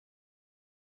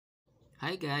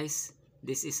Hi guys,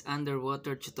 this is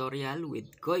underwater tutorial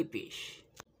with koi fish.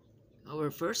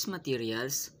 Our first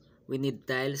materials, we need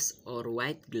tiles or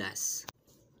white glass.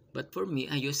 But for me,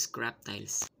 I use scrap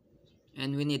tiles.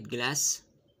 And we need glass,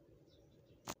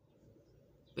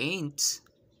 paints.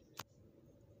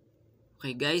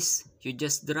 Okay guys, you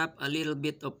just drop a little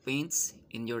bit of paints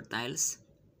in your tiles.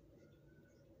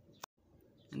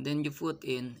 And then you put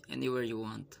in anywhere you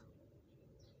want.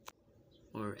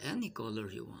 Or any color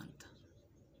you want.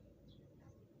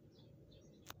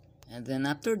 And then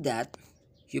after that,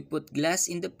 you put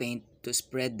glass in the paint to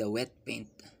spread the wet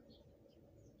paint.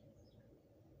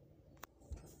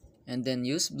 And then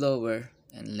use blower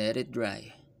and let it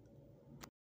dry.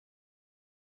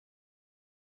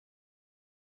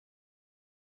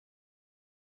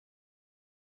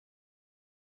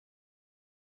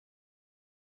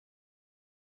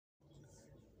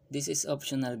 This is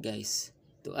optional guys.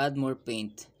 To add more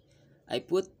paint, I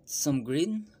put some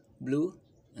green, blue,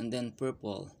 and then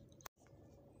purple.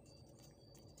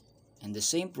 And the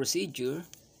same procedure,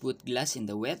 put glass in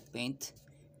the wet paint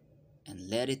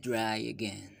and let it dry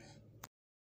again.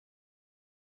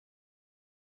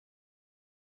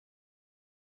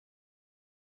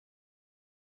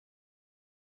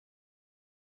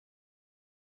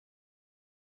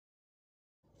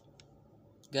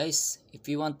 Guys, if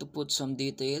you want to put some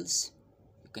details,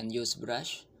 you can use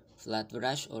brush, flat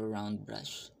brush or round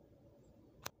brush.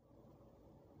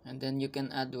 And then you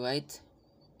can add white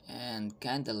and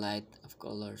candlelight of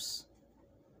colors.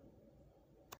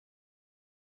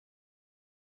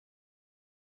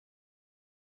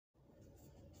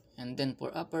 And then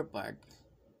for upper part,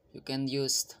 you can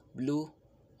use blue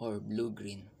or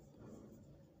blue-green.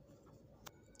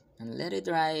 And let it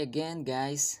dry again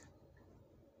guys.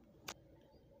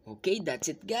 Okay, that's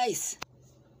it guys.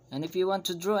 And if you want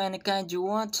to draw any kind you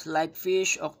want, like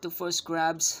fish, octopus,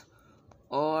 crabs,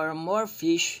 or more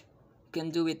fish, you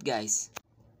can do it guys.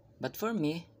 But for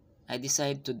me, I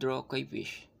decided to draw koi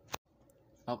fish.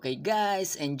 Okay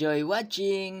guys, enjoy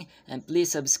watching and please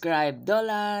subscribe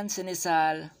Dolan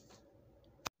Senesal.